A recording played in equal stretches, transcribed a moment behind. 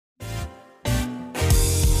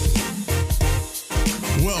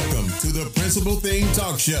to the Principal Thing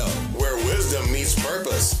Talk Show, where wisdom meets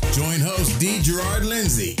purpose. Join host D. Gerard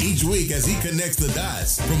Lindsay each week as he connects the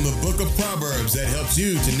dots from the book of Proverbs that helps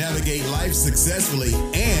you to navigate life successfully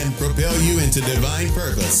and propel you into divine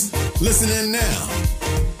purpose. Listen in now.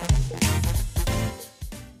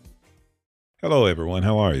 Hello, everyone.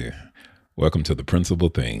 How are you? Welcome to the Principal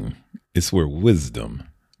Thing. It's where wisdom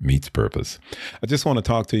meets purpose. I just want to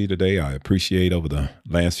talk to you today. I appreciate over the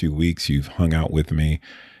last few weeks you've hung out with me,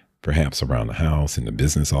 perhaps around the house, in the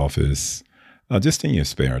business office, just in your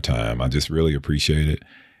spare time. I just really appreciate it.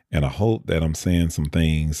 And I hope that I'm saying some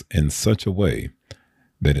things in such a way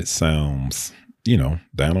that it sounds,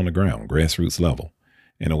 down on the ground, grassroots level,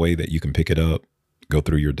 in a way that you can pick it up, go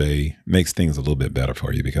through your day, makes things a little bit better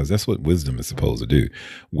for you, because that's what wisdom is supposed to do.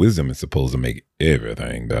 Wisdom is supposed to make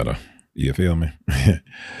everything better. You feel me?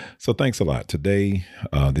 So thanks a lot. Today,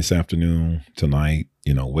 this afternoon, tonight,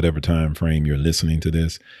 whatever time frame you're listening to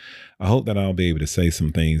this, I hope that I'll be able to say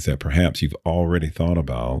some things that perhaps you've already thought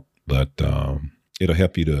about, but it'll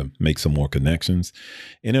help you to make some more connections,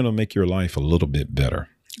 and it'll make your life a little bit better.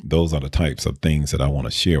 Those are the types of things that I want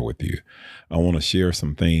to share with you. I want to share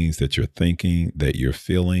some things that you're thinking, that you're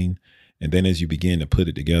feeling, and then as you begin to put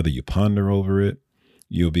it together, you ponder over it,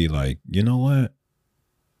 you'll be like, you know what?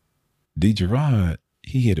 D. Gerard,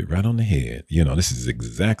 he hit it right on the head. This is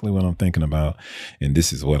exactly what I'm thinking about, and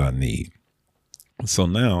this is what I need. So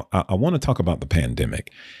now I want to talk about the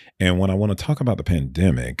pandemic. And when I want to talk about the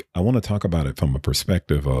pandemic, I want to talk about it from a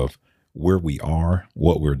perspective of where we are,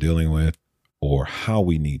 what we're dealing with, or how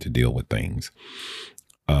we need to deal with things.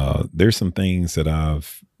 There's some things that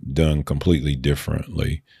I've done completely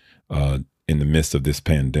differently in the midst of this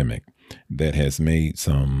pandemic that has made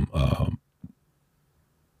some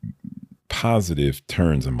positive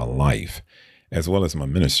turns in my life, as well as my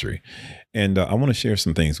ministry. And I want to share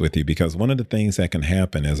some things with you, because one of the things that can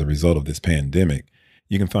happen as a result of this pandemic,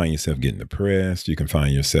 you can find yourself getting depressed. You can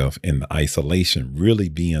find yourself in the isolation, really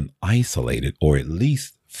being isolated, or at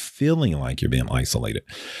least feeling like you're being isolated.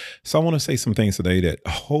 So I want to say some things today that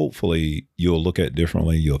hopefully you'll look at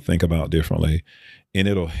differently, you'll think about differently, and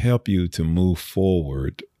it'll help you to move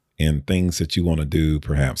forward in things that you want to do,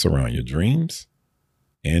 perhaps around your dreams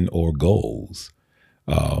and or goals,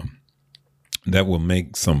 that will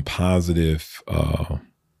make some positive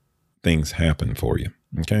things happen for you.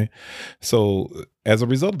 Okay. So as a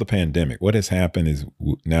result of the pandemic, what has happened is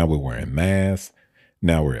now we're wearing masks.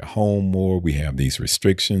 Now we're at home more. We have these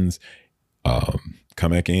restrictions.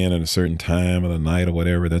 Come back in at a certain time of the night or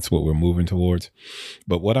whatever. That's what we're moving towards.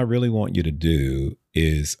 But what I really want you to do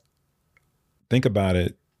is think about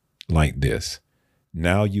it like this.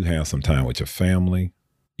 Now you have some time with your family.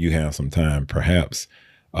 You have some time perhaps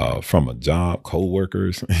from a job,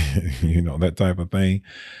 co-workers, that type of thing.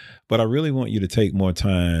 But I really want you to take more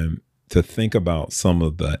time to think about some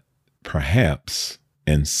of the, perhaps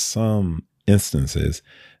in some instances,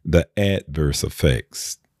 the adverse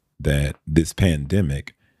effects that this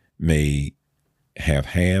pandemic may have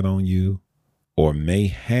had on you or may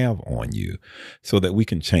have on you, so that we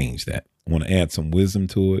can change that. I want to add some wisdom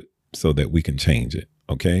to it so that we can change it.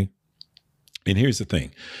 Okay. And here's the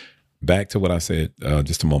thing. Back to what I said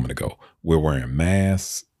just a moment ago. We're wearing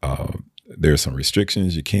masks. There's some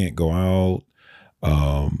restrictions. You can't go out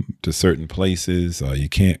to certain places. You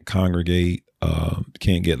can't congregate.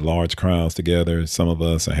 Can't get large crowds together. Some of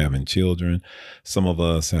us are having children. Some of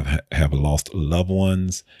us have lost loved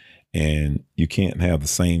ones. And you can't have the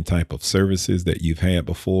same type of services that you've had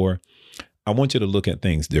before. I want you to look at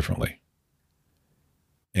things differently.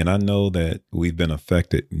 And I know that we've been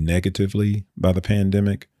affected negatively by the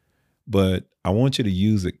pandemic, but I want you to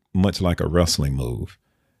use it much like a wrestling move.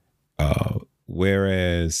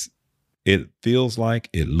 Whereas it feels like,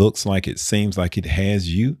 it looks like, it seems like it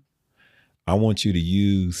has you, I want you to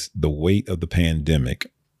use the weight of the pandemic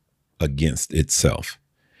against itself.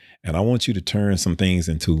 And I want you to turn some things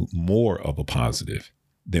into more of a positive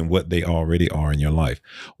than what they already are in your life.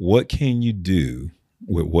 What can you do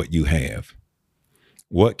with what you have?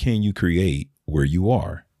 What can you create where you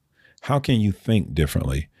are? How can you think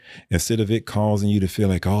differently instead of it causing you to feel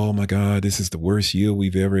like, oh my God, this is the worst year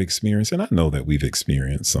we've ever experienced? And I know that we've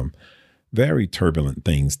experienced some very turbulent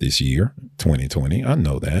things this year, 2020. I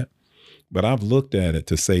know that. But I've looked at it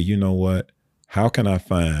to say, you know what? How can I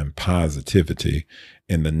find positivity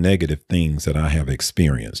in the negative things that I have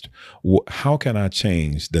experienced? How can I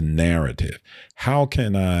change the narrative? How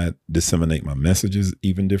can I disseminate my messages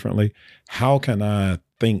even differently? How can I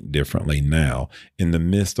think differently now in the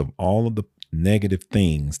midst of all of the negative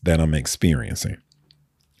things that I'm experiencing?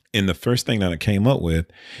 And the first thing that I came up with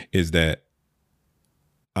is that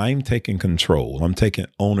I'm taking control. I'm taking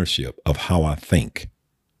ownership of how I think.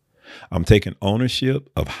 I'm taking ownership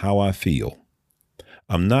of how I feel.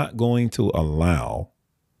 I'm not going to allow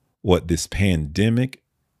what this pandemic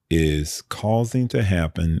is causing to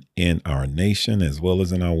happen in our nation as well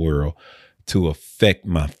as in our world to affect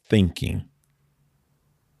my thinking.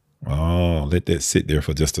 Oh, let that sit there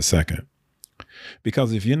for just a second.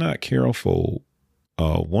 Because if you're not careful,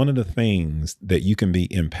 one of the things that you can be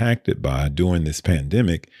impacted by during this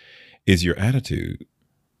pandemic is your attitude.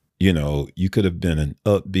 You could have been an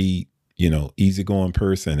upbeat, easygoing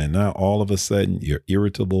person, and now all of a sudden you're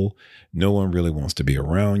irritable. No one really wants to be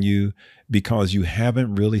around you because you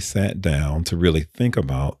haven't really sat down to really think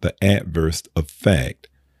about the adverse effect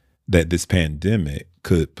that this pandemic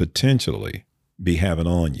could potentially be having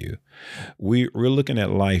on you. We're looking at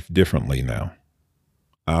life differently now.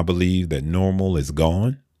 I believe that normal is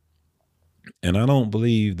gone. And I don't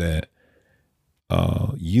believe that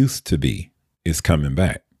used to be is coming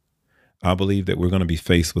back. I believe that we're going to be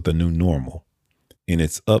faced with a new normal. And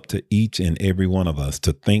it's up to each and every one of us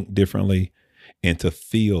to think differently and to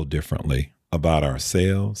feel differently about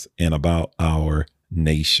ourselves and about our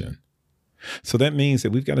nation. So that means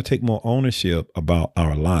that we've got to take more ownership about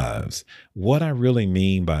our lives. What I really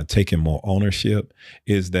mean by taking more ownership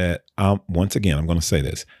is that, once again, I'm going to say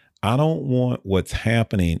this. I don't want what's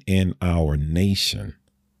happening in our nation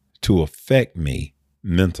to affect me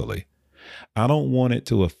mentally. I don't want it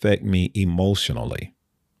to affect me emotionally.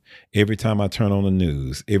 Every time I turn on the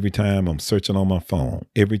news, every time I'm searching on my phone,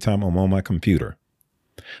 every time I'm on my computer,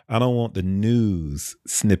 I don't want the news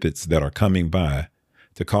snippets that are coming by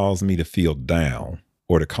to cause me to feel down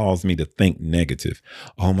or to cause me to think negative.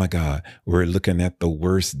 Oh my God, we're looking at the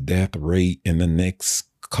worst death rate in the next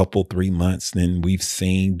 3 months than we've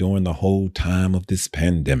seen during the whole time of this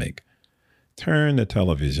pandemic. Turn the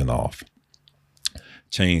television off.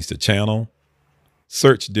 Change the channel.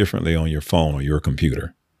 Search differently on your phone or your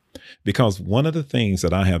computer. Because one of the things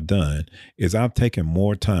that I have done is I've taken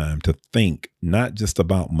more time to think not just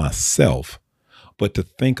about myself, but to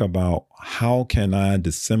think about how can I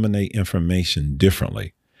disseminate information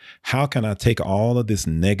differently? How can I take all of this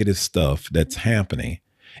negative stuff that's happening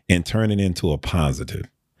and turn it into a positive?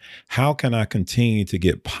 How can I continue to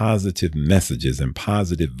get positive messages and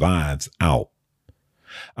positive vibes out?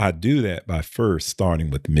 I do that by first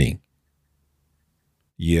starting with me.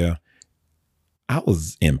 Yeah, I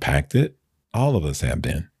was impacted. All of us have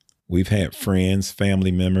been. We've had friends,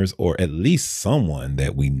 family members, or at least someone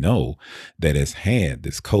that we know that has had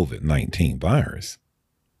this COVID-19 virus.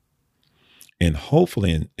 And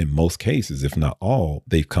hopefully in most cases, if not all,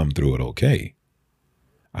 they've come through it okay.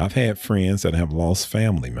 I've had friends that have lost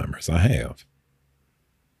family members. I have.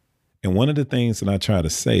 And one of the things that I try to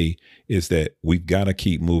say is that we've got to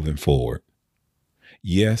keep moving forward.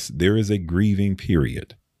 Yes, there is a grieving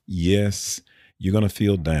period. Yes, you're going to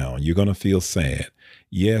feel down. You're going to feel sad.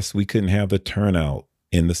 Yes, we couldn't have the turnout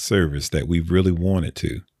in the service that we really wanted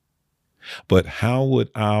to. But how would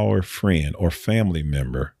our friend or family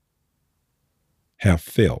member have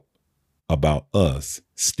felt about us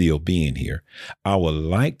still being here? I would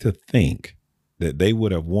like to think that they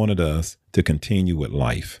would have wanted us to continue with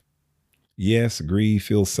life. Yes, grieve,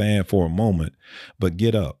 feel sad for a moment, but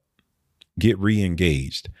get up, get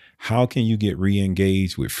re-engaged. How can you get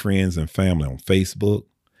re-engaged with friends and family on Facebook,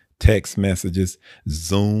 text messages,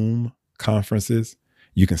 Zoom conferences?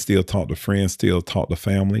 You can still talk to friends, still talk to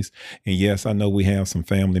families. And yes, I know we have some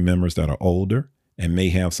family members that are older and may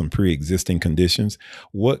have some pre-existing conditions.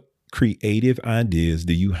 What creative ideas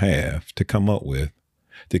do you have to come up with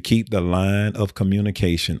to keep the line of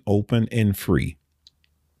communication open and free?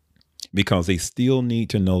 Because they still need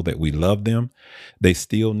to know that we love them. They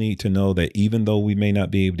still need to know that even though we may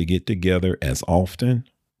not be able to get together as often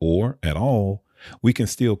or at all, we can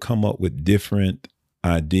still come up with different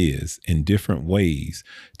ideas and different ways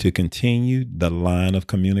to continue the line of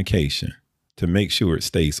communication to make sure it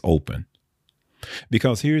stays open.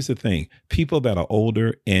 Because here's the thing, people that are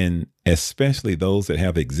older and especially those that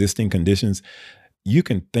have existing conditions, you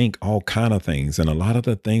can think all kind of things. And a lot of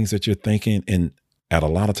the things that you're thinking, and at a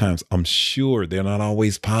lot of times, I'm sure they're not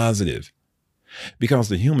always positive because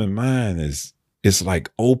the human mind is like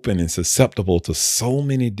open and susceptible to so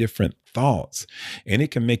many different thoughts. And it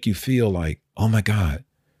can make you feel like, oh my God,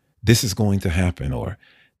 this is going to happen or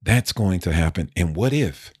that's going to happen. And what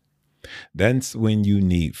if? That's when you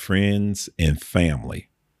need friends and family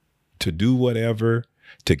to do whatever,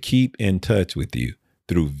 to keep in touch with you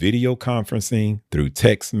through video conferencing, through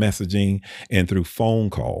text messaging, and through phone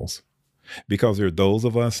calls. Because there are those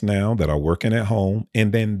of us now that are working at home,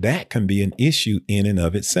 and then that can be an issue in and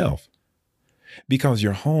of itself. Because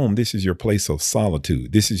your home, this is your place of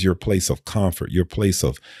solitude. This is your place of comfort, your place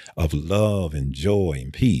of love and joy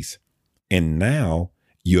and peace. And now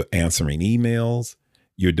you're answering emails,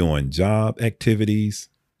 you're doing job activities,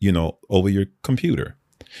 over your computer.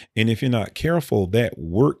 And if you're not careful, that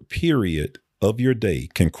work period of your day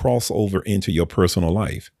can cross over into your personal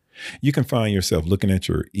life. You can find yourself looking at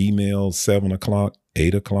your emails 7 o'clock,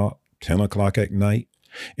 8 o'clock, 10 o'clock at night.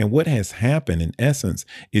 And what has happened in essence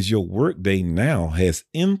is your workday now has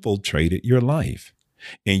infiltrated your life.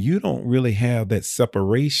 And you don't really have that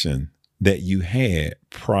separation that you had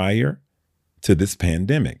prior to this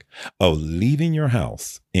pandemic of leaving your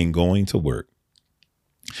house and going to work.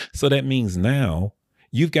 So that means now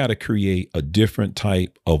you've got to create a different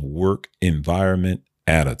type of work environment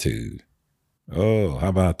attitude. Oh, how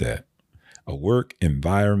about that? A work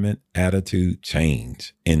environment attitude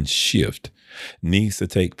change and shift needs to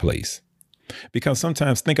take place. Because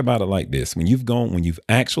sometimes think about it like this. When you've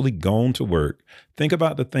actually gone to work, think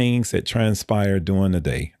about the things that transpire during the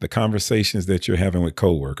day, the conversations that you're having with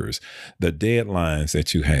coworkers, the deadlines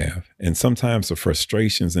that you have, and sometimes the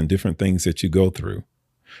frustrations and different things that you go through.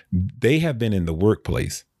 They have been in the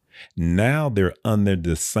workplace. Now they're under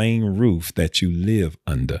the same roof that you live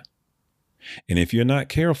under. And if you're not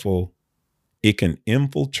careful, it can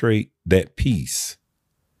infiltrate that peace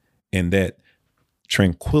and that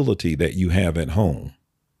tranquility that you have at home.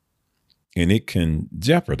 And it can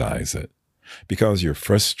jeopardize it because you're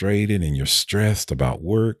frustrated and you're stressed about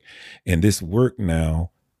work. And this work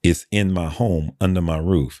now is in my home, under my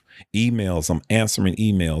roof. Emails, I'm answering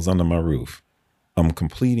emails under my roof. I'm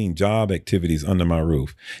completing job activities under my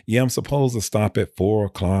roof. Yeah, I'm supposed to stop at 4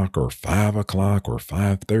 o'clock or 5 o'clock or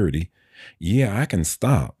 5:30. Yeah, I can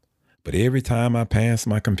stop. But every time I pass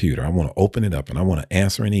my computer, I want to open it up and I want to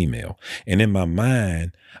answer an email. And in my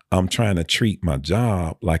mind, I'm trying to treat my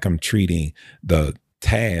job like I'm treating the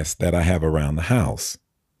tasks that I have around the house.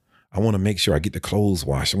 I want to make sure I get the clothes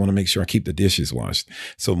washed. I want to make sure I keep the dishes washed.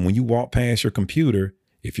 So when you walk past your computer,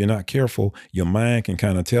 if you're not careful, your mind can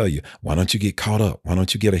kind of tell you, why don't you get caught up? Why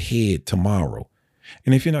don't you get ahead tomorrow?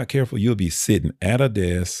 And if you're not careful, you'll be sitting at a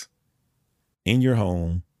desk in your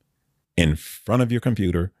home in front of your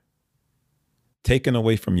computer, taken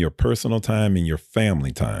away from your personal time and your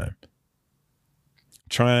family time,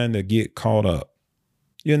 trying to get caught up.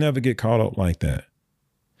 You'll never get caught up like that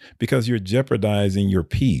because you're jeopardizing your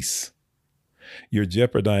peace. You're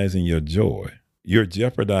jeopardizing your joy. You're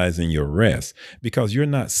jeopardizing your rest because you're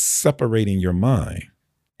not separating your mind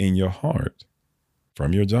and your heart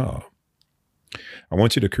from your job. I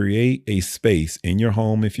want you to create a space in your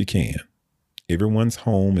home if you can. Everyone's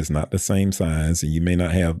home is not the same size and you may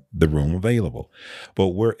not have the room available. But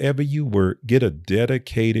wherever you work, get a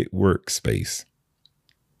dedicated workspace.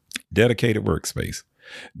 Dedicated workspace.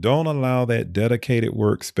 Don't allow that dedicated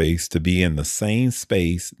workspace to be in the same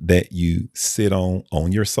space that you sit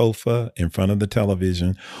on your sofa, in front of the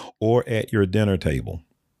television, or at your dinner table.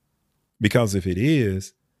 Because if it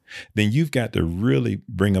is, then you've got to really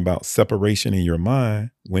bring about separation in your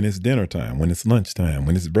mind when it's dinner time, when it's lunchtime,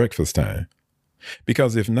 when it's breakfast time.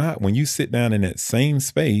 Because if not, when you sit down in that same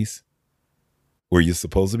space where you're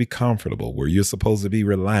supposed to be comfortable, where you're supposed to be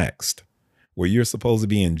relaxed, where you're supposed to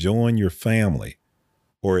be enjoying your family,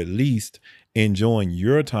 or at least enjoying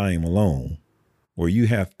your time alone, where you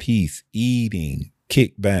have peace, eating,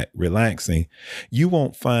 kick back, relaxing, you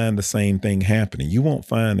won't find the same thing happening. You won't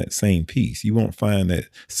find that same peace. You won't find that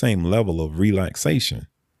same level of relaxation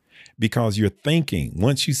because you're thinking,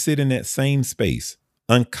 once you sit in that same space,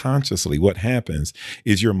 unconsciously, what happens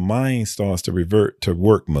is your mind starts to revert to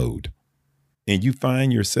work mode and you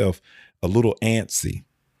find yourself a little antsy.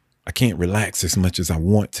 I can't relax as much as I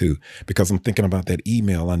want to because I'm thinking about that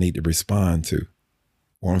email I need to respond to,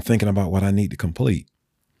 or I'm thinking about what I need to complete.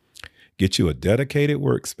 Get you a dedicated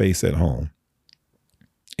workspace at home.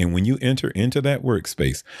 And when you enter into that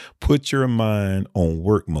workspace, put your mind on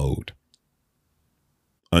work mode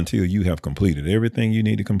until you have completed everything you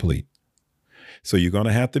need to complete. So you're going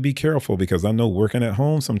to have to be careful because I know working at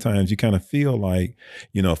home, sometimes you kind of feel like,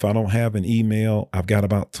 if I don't have an email, I've got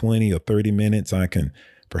about 20 or 30 minutes. I can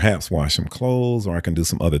perhaps wash some clothes or I can do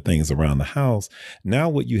some other things around the house. Now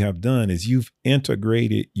what you have done is you've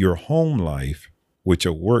integrated your home life with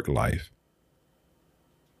your work life.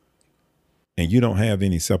 And you don't have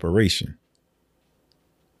any separation.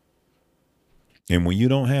 And when you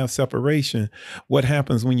don't have separation, what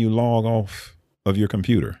happens when you log off of your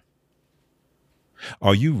computer?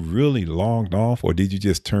 Are you really logged off, or did you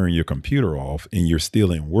just turn your computer off and you're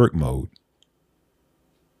still in work mode?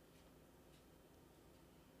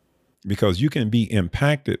 Because you can be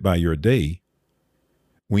impacted by your day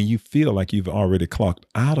when you feel like you've already clocked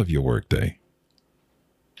out of your workday.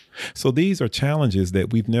 So these are challenges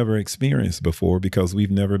that we've never experienced before because we've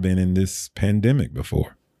never been in this pandemic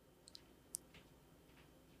before.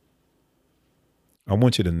 I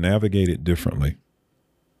want you to navigate it differently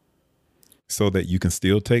so that you can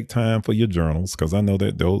still take time for your journals, because I know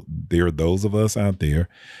that there are those of us out there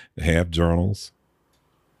that have journals.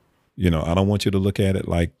 I don't want you to look at it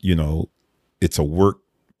like, it's a work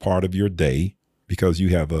part of your day because you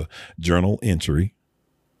have a journal entry.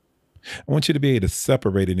 I want you to be able to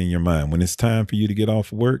separate it in your mind. When it's time for you to get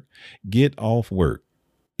off work, get off work.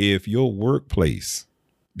 If your workplace,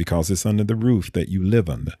 because it's under the roof that you live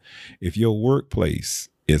under, if your workplace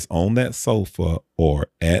is on that sofa or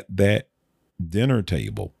at that dinner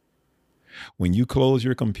table, when you close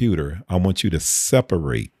your computer, I want you to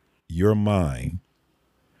separate your mind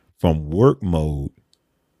from work mode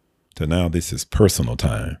to now this is personal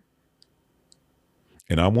time.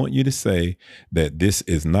 And I want you to say that this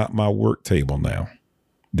is not my work table now.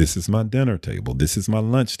 This is my dinner table. This is my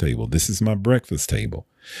lunch table. This is my breakfast table.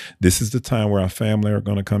 This is the time where our family are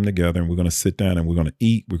going to come together and we're going to sit down and we're going to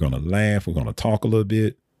eat. We're going to laugh. We're going to talk a little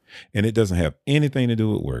bit. And it doesn't have anything to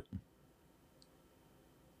do with work.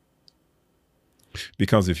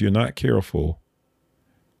 Because if you're not careful,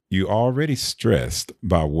 you're already stressed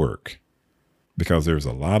by work. Because there's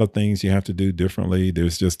a lot of things you have to do differently.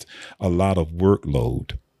 There's just a lot of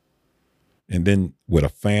workload. And then with a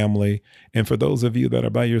family, and for those of you that are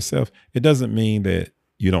by yourself, it doesn't mean that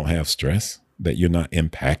you don't have stress, that you're not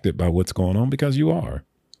impacted by what's going on, because you are.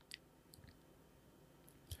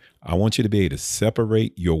 I want you to be able to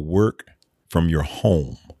separate your work from your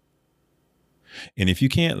home. And if you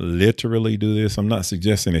can't literally do this, I'm not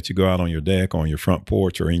suggesting that you go out on your deck, on your front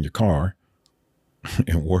porch, or in your car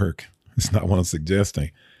and work. It's not what I'm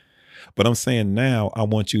suggesting. But I'm saying now I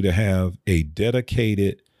want you to have a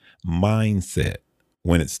dedicated mindset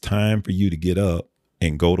when it's time for you to get up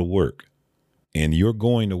and go to work. And you're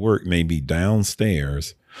going to work maybe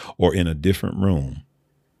downstairs or in a different room.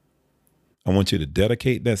 I want you to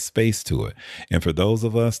dedicate that space to it. And for those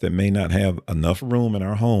of us that may not have enough room in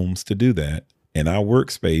our homes to do that, and our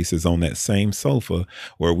workspace is on that same sofa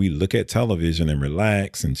where we look at television and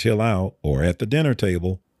relax and chill out, or at the dinner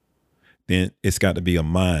table, then it's got to be a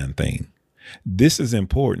mind thing. This is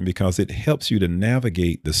important because it helps you to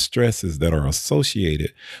navigate the stresses that are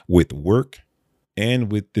associated with work and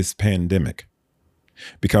with this pandemic.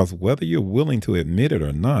 Because whether you're willing to admit it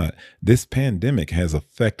or not, this pandemic has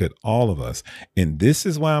affected all of us. And this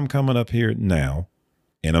is why I'm coming up here now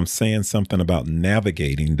and I'm saying something about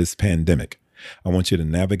navigating this pandemic. I want you to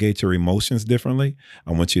navigate your emotions differently.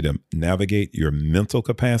 I want you to navigate your mental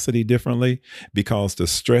capacity differently, because the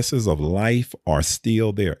stresses of life are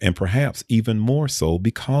still there, and perhaps even more so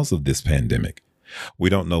because of this pandemic. We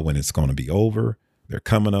don't know when it's going to be over. They're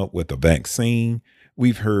coming up with a vaccine.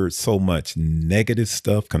 We've heard so much negative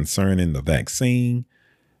stuff concerning the vaccine.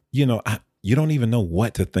 You don't even know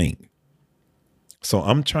what to think. So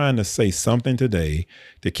I'm trying to say something today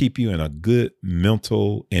to keep you in a good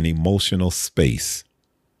mental and emotional space.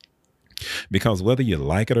 Because whether you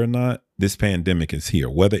like it or not, this pandemic is here.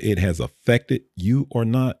 Whether it has affected you or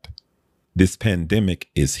not, this pandemic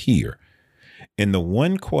is here. And the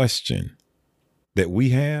one question that we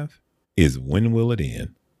have is, when will it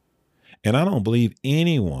end? And I don't believe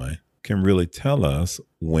anyone can really tell us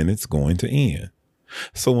when it's going to end.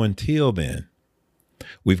 So until then,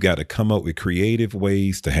 we've got to come up with creative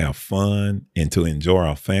ways to have fun and to enjoy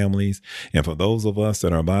our families. And for those of us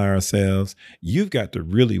that are by ourselves, you've got to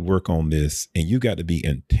really work on this, and you've got to be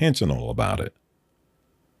intentional about it.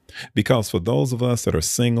 Because for those of us that are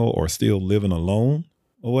single or still living alone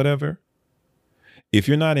or whatever, if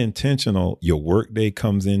you're not intentional, your workday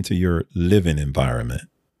comes into your living environment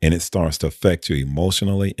and it starts to affect you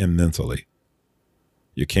emotionally and mentally.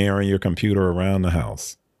 You're carrying your computer around the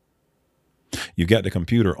house. You've got the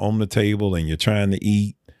computer on the table and you're trying to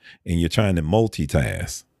eat and you're trying to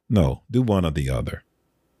multitask. No, do one or the other.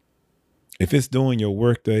 If it's doing your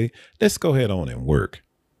workday, let's go ahead on and work.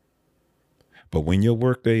 But when your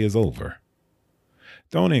workday is over,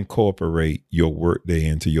 don't incorporate your workday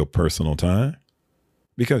into your personal time,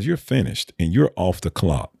 because you're finished and you're off the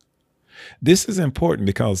clock. This is important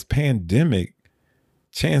because pandemic,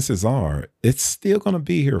 chances are it's still going to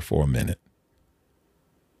be here for a minute.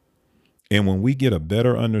 And when we get a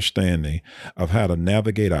better understanding of how to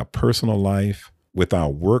navigate our personal life with our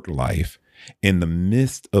work life, in the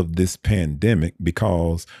midst of this pandemic,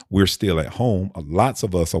 because we're still at home. Lots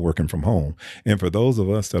of us are working from home. And for those of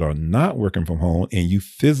us that are not working from home and you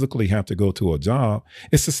physically have to go to a job,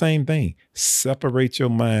 it's the same thing. Separate your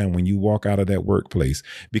mind when you walk out of that workplace,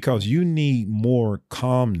 because you need more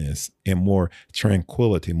calmness and more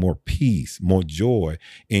tranquility, more peace, more joy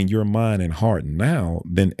in your mind and heart now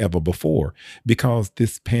than ever before, because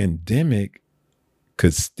this pandemic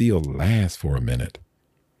could still last for a minute.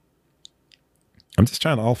 I'm just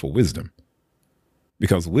trying to offer wisdom,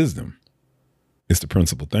 because wisdom is the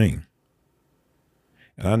principal thing.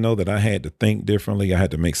 And I know that I had to think differently. I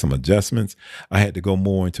had to make some adjustments. I had to go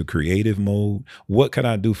more into creative mode. What could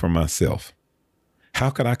I do for myself? How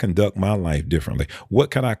could I conduct my life differently?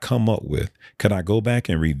 What could I come up with? Could I go back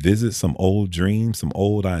and revisit some old dreams, some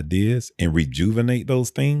old ideas, and rejuvenate those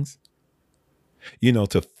things?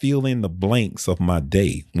 To fill in the blanks of my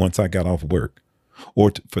day once I got off work.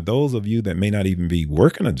 Or for those of you that may not even be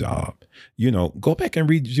working a job, go back and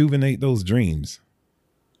rejuvenate those dreams.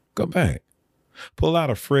 Go back. Pull out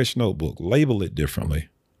a fresh notebook, label it differently.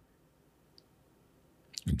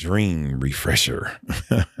 Dream refresher.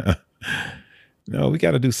 No, we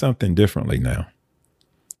got to do something differently now.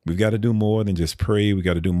 We've got to do more than just pray. We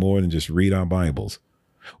got to do more than just read our Bibles.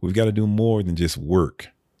 We've got to do more than just work.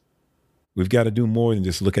 We've got to do more than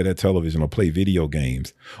just look at that television or play video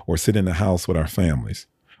games or sit in the house with our families.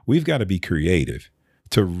 We've got to be creative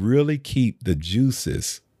to really keep the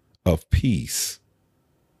juices of peace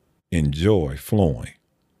and joy flowing.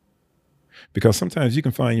 Because sometimes you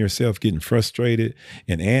can find yourself getting frustrated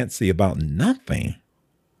and antsy about nothing,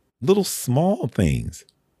 little small things.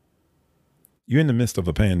 You're in the midst of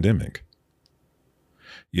a pandemic.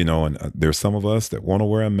 And there's some of us that want to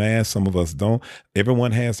wear a mask. Some of us don't.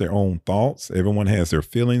 Everyone has their own thoughts. Everyone has their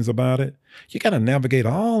feelings about it. You got to navigate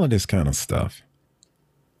all of this kind of stuff.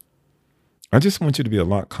 I just want you to be a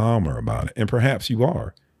lot calmer about it. And perhaps you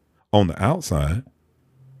are on the outside,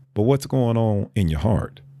 but what's going on in your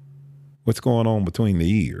heart? What's going on between the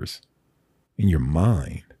ears, in your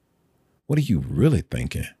mind? What are you really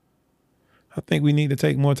thinking? I think we need to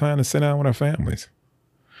take more time to sit down with our families.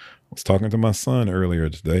 I was talking to my son earlier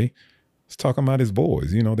today. He's talking about his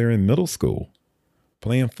boys. They're in middle school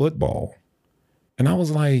playing football. And I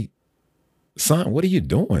was like, son, what are you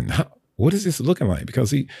doing? What is this looking like?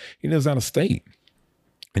 Because he lives out of state.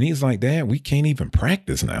 And he's like, Dad, we can't even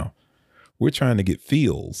practice now. We're trying to get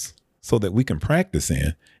fields so that we can practice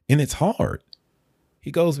in. And it's hard.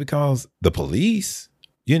 He goes, because the police,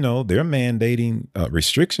 they're mandating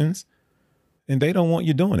restrictions. And they don't want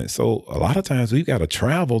you doing it. So a lot of times we've got to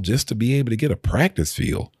travel just to be able to get a practice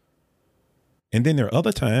field. And then there are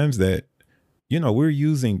other times that, we're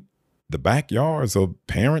using the backyards of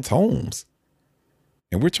parents' homes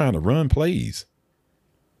and we're trying to run plays.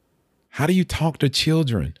 How do you talk to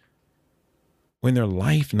children when their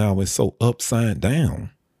life now is so upside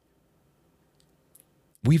down?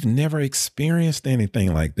 We've never experienced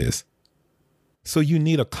anything like this. So you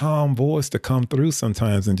need a calm voice to come through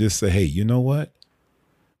sometimes and just say, hey, you know what?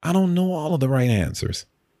 I don't know all of the right answers,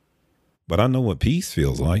 but I know what peace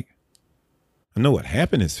feels like. I know what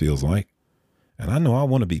happiness feels like. And I know I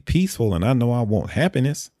want to be peaceful, and I know I want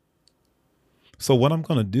happiness. So what I'm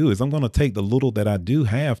going to do is I'm going to take the little that I do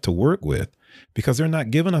have to work with, because they're not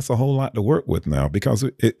giving us a whole lot to work with now, because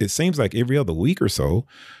it seems like every other week or so,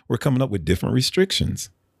 we're coming up with different restrictions.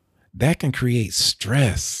 That can create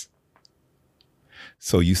stress.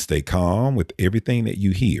 So you stay calm with everything that you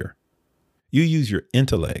hear. You use your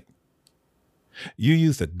intellect. You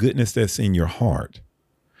use the goodness that's in your heart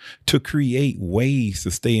to create ways to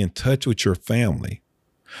stay in touch with your family,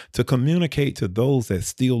 to communicate to those that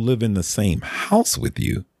still live in the same house with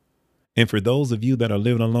you. And for those of you that are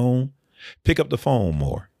living alone, pick up the phone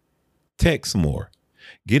more, text more,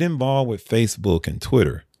 get involved with Facebook and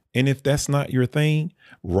Twitter. And if that's not your thing,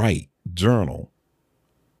 write, journal.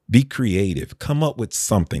 Be creative. Come up with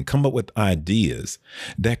something. Come up with ideas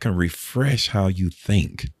that can refresh how you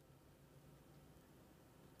think.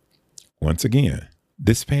 Once again,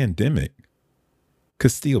 this pandemic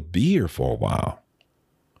could still be here for a while.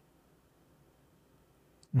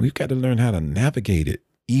 We've got to learn how to navigate it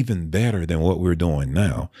even better than what we're doing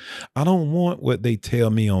now. I don't want what they tell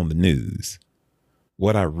me on the news,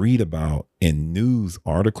 what I read about in news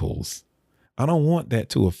articles. I don't want that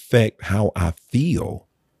to affect how I feel.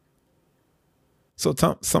 So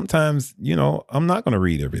sometimes, I'm not going to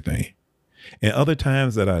read everything. And other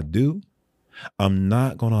times that I do, I'm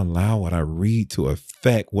not going to allow what I read to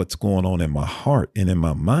affect what's going on in my heart and in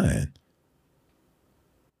my mind.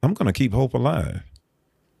 I'm going to keep hope alive.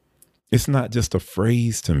 It's not just a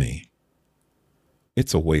phrase to me.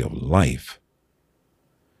 It's a way of life.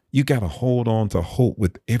 You got to hold on to hope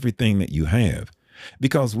with everything that you have,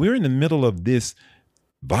 because we're in the middle of this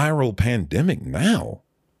viral pandemic now.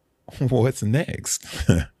 What's next?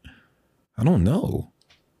 I don't know.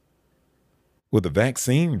 Will the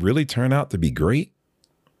vaccine really turn out to be great?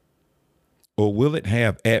 Or will it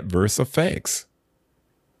have adverse effects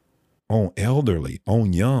on elderly,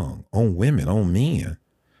 on young, on women, on men,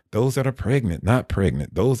 those that are pregnant, not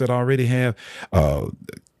pregnant, those that already have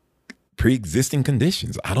pre-existing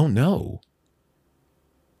conditions? I don't know.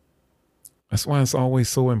 That's why it's always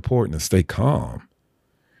so important to stay calm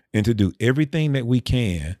and to do everything that we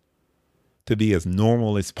can to be as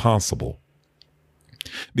normal as possible.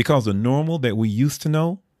 Because the normal that we used to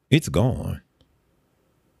know, it's gone.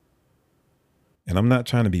 And I'm not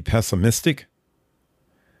trying to be pessimistic,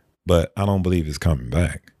 but I don't believe it's coming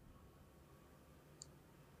back.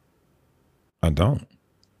 I don't.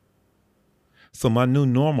 So my new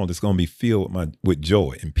normal is going to be filled with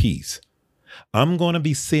joy and peace. I'm going to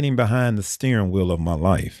be sitting behind the steering wheel of my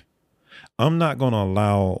life. I'm not going to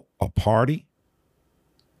allow a party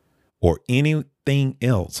or anything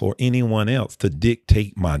else or anyone else to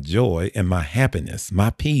dictate my joy and my happiness, my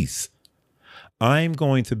peace. I'm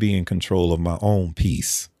going to be in control of my own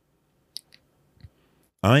peace.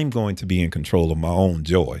 I'm going to be in control of my own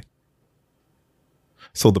joy.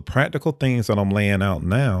 So the practical things that I'm laying out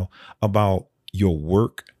now about your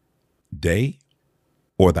work day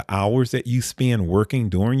or the hours that you spend working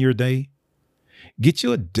during your day, get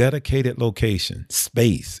you a dedicated location,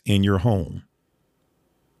 space in your home.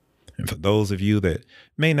 And for those of you that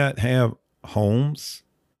may not have homes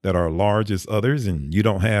that are large as others, and you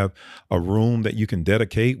don't have a room that you can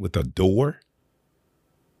dedicate with a door,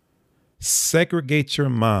 segregate your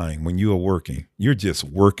mind when you are working. You're just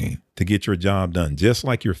working to get your job done, just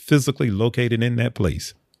like you're physically located in that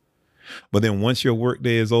place. But then once your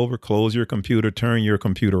workday is over, close your computer, turn your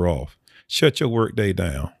computer off, shut your workday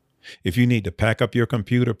down. If you need to pack up your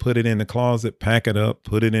computer, put it in the closet, pack it up,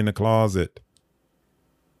 put it in the closet,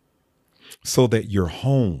 so that your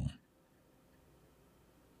home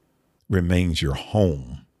remains your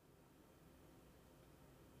home.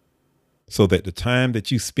 So that the time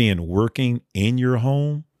that you spend working in your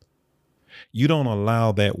home, you don't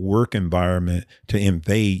allow that work environment to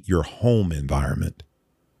invade your home environment.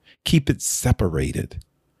 Keep it separated.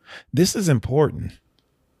 This is important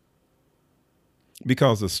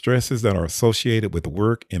because the stresses that are associated with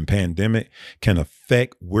work and pandemic can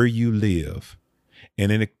affect where you live,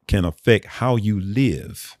 and it can affect how you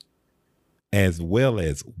live as well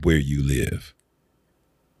as where you live.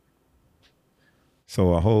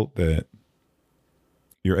 So I hope that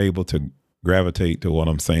you're able to gravitate to what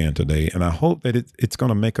I'm saying today. And I hope that it's going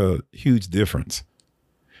to make a huge difference.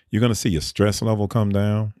 You're going to see your stress level come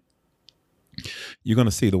down. You're going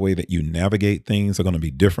to see the way that you navigate things are going to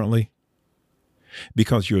be differently,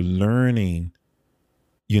 because you're learning,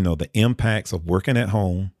 the impacts of working at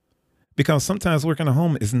home, because sometimes working at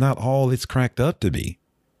home is not all it's cracked up to be.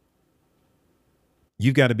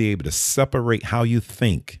 You've got to be able to separate how you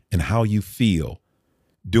think and how you feel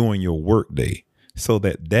during your workday, so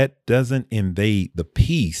that that doesn't invade the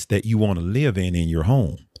peace that you want to live in your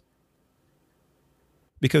home.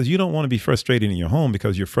 Because you don't want to be frustrated in your home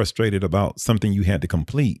because you're frustrated about something you had to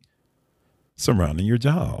complete surrounding your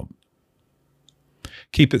job.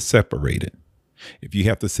 Keep it separated. If you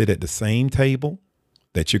have to sit at the same table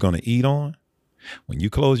that you're going to eat on, when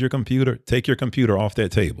you close your computer, take your computer off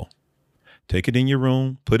that table. Take it in your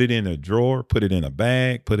room, put it in a drawer, put it in a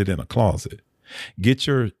bag, put it in a closet. Get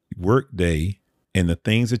your work day and the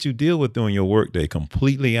things that you deal with during your work day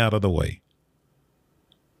completely out of the way,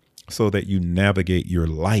 so that you navigate your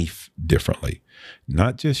life differently.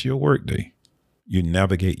 Not just your work day. You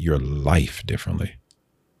navigate your life differently.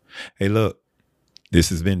 Hey, look, this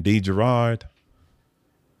has been D. Gerard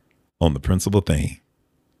on The Principal Thing.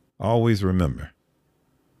 Always remember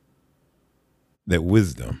that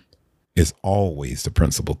wisdom is always the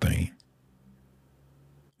principal thing,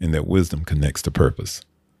 and that wisdom connects to purpose.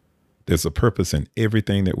 There's a purpose in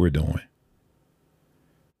everything that we're doing.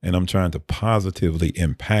 And I'm trying to positively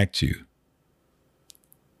impact you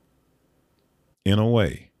in a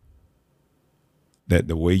way that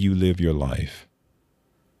the way you live your life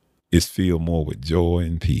is filled more with joy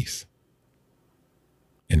and peace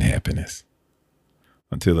and happiness.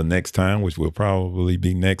 Until the next time, which will probably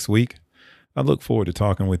be next week, I look forward to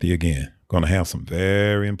talking with you again. Going to have some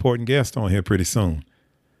very important guests on here pretty soon.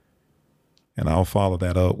 And I'll follow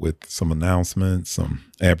that up with some announcements, some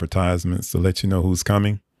advertisements to let you know who's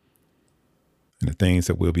coming and the things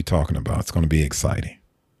that we'll be talking about. It's going to be exciting.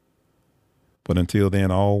 But until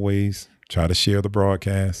then, always Try to share the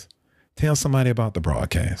broadcast. Tell somebody about the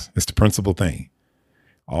broadcast. It's the principal thing.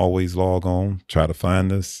 Always log on. Try to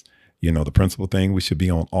find us. You know, the principal thing, we should be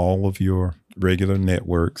on all of your regular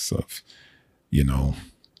networks of, you know,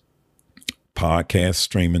 podcast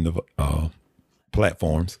streaming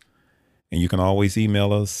platforms. And you can always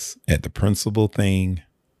email us at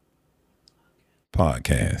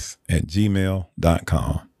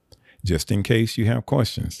theprincipalthingpodcast@gmail.com, just in case you have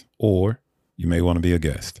questions or you may want to be a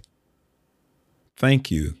guest.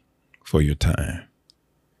 Thank you for your time.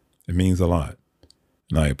 It means a lot,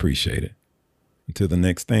 and I appreciate it. Until the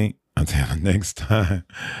next time,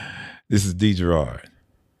 this is D. Gerard.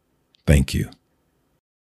 Thank you.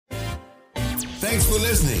 Thanks for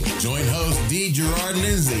listening. Join host D. Gerard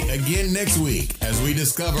Lindsay again next week as we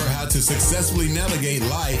discover how to successfully navigate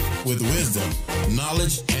life with wisdom,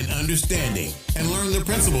 knowledge, and understanding, and learn the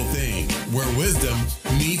principal thing, where wisdom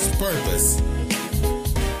meets purpose.